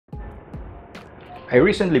I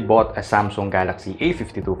recently bought a Samsung Galaxy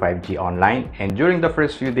A52 5G online, and during the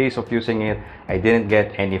first few days of using it, I didn't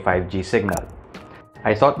get any 5G signal.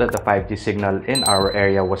 I thought that the 5G signal in our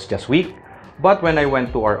area was just weak, but when I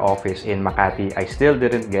went to our office in Makati, I still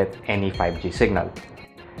didn't get any 5G signal.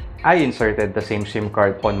 I inserted the same SIM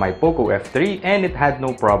card on my POCO F3 and it had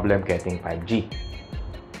no problem getting 5G.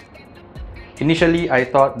 Initially, I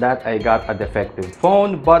thought that I got a defective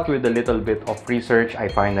phone, but with a little bit of research, I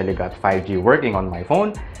finally got 5G working on my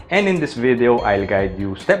phone. And in this video, I'll guide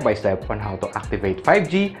you step by step on how to activate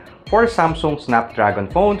 5G for Samsung Snapdragon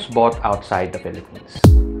phones bought outside the Philippines.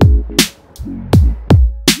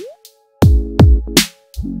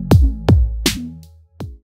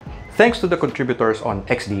 Thanks to the contributors on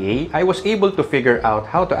XDA, I was able to figure out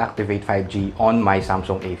how to activate 5G on my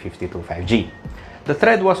Samsung A52 5G. The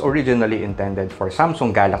thread was originally intended for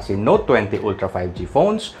Samsung Galaxy Note 20 Ultra 5G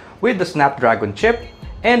phones with the Snapdragon chip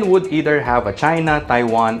and would either have a China,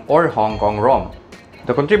 Taiwan, or Hong Kong ROM.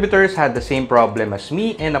 The contributors had the same problem as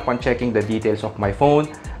me, and upon checking the details of my phone,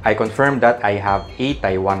 I confirmed that I have a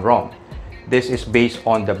Taiwan ROM. This is based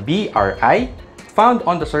on the BRI found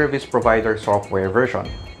on the service provider software version.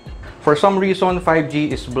 For some reason,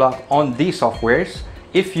 5G is blocked on these softwares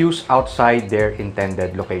if used outside their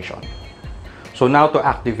intended location. So now to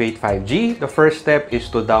activate 5G, the first step is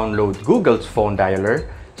to download Google's phone dialer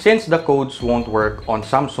since the codes won't work on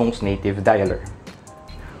Samsung's native dialer.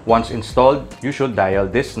 Once installed, you should dial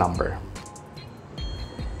this number.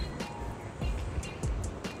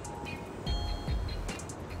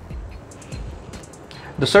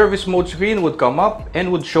 The service mode screen would come up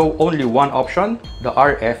and would show only one option, the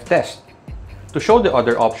RF test. To show the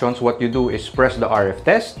other options, what you do is press the RF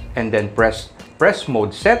test and then press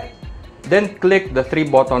mode set. Then click the three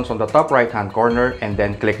buttons on the top right hand corner and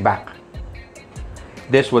then click back.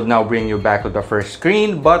 This would now bring you back to the first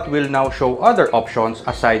screen, but will now show other options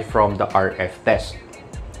aside from the RF test.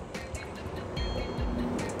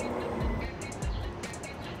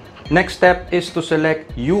 Next step is to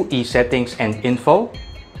select UE settings and info,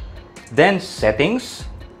 then settings,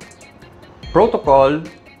 protocol,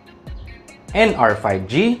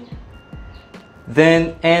 NR5G,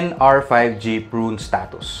 then NR5G PRUNE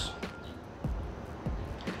status.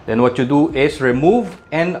 Then what you do is remove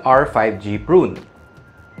NR5G PRUNE.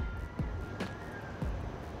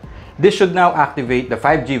 This should now activate the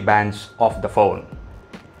 5G bands of the phone.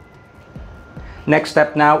 Next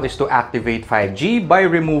step now is to activate 5G by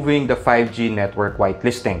removing the 5G network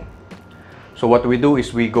whitelisting. So what we do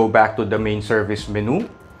is we go back to the main service menu,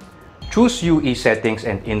 choose UE settings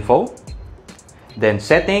and info, then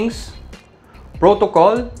settings,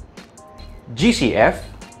 protocol, GCF,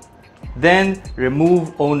 then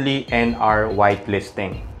remove only NR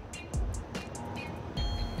whitelisting.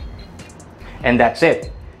 And that's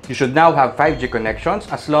it. You should now have 5G connections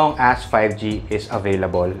as long as 5G is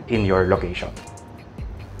available in your location.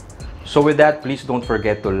 So with that, please don't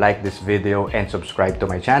forget to like this video and subscribe to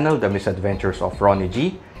my channel, The Misadventures of Ronnie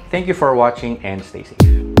G. Thank you for watching and stay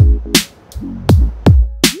safe.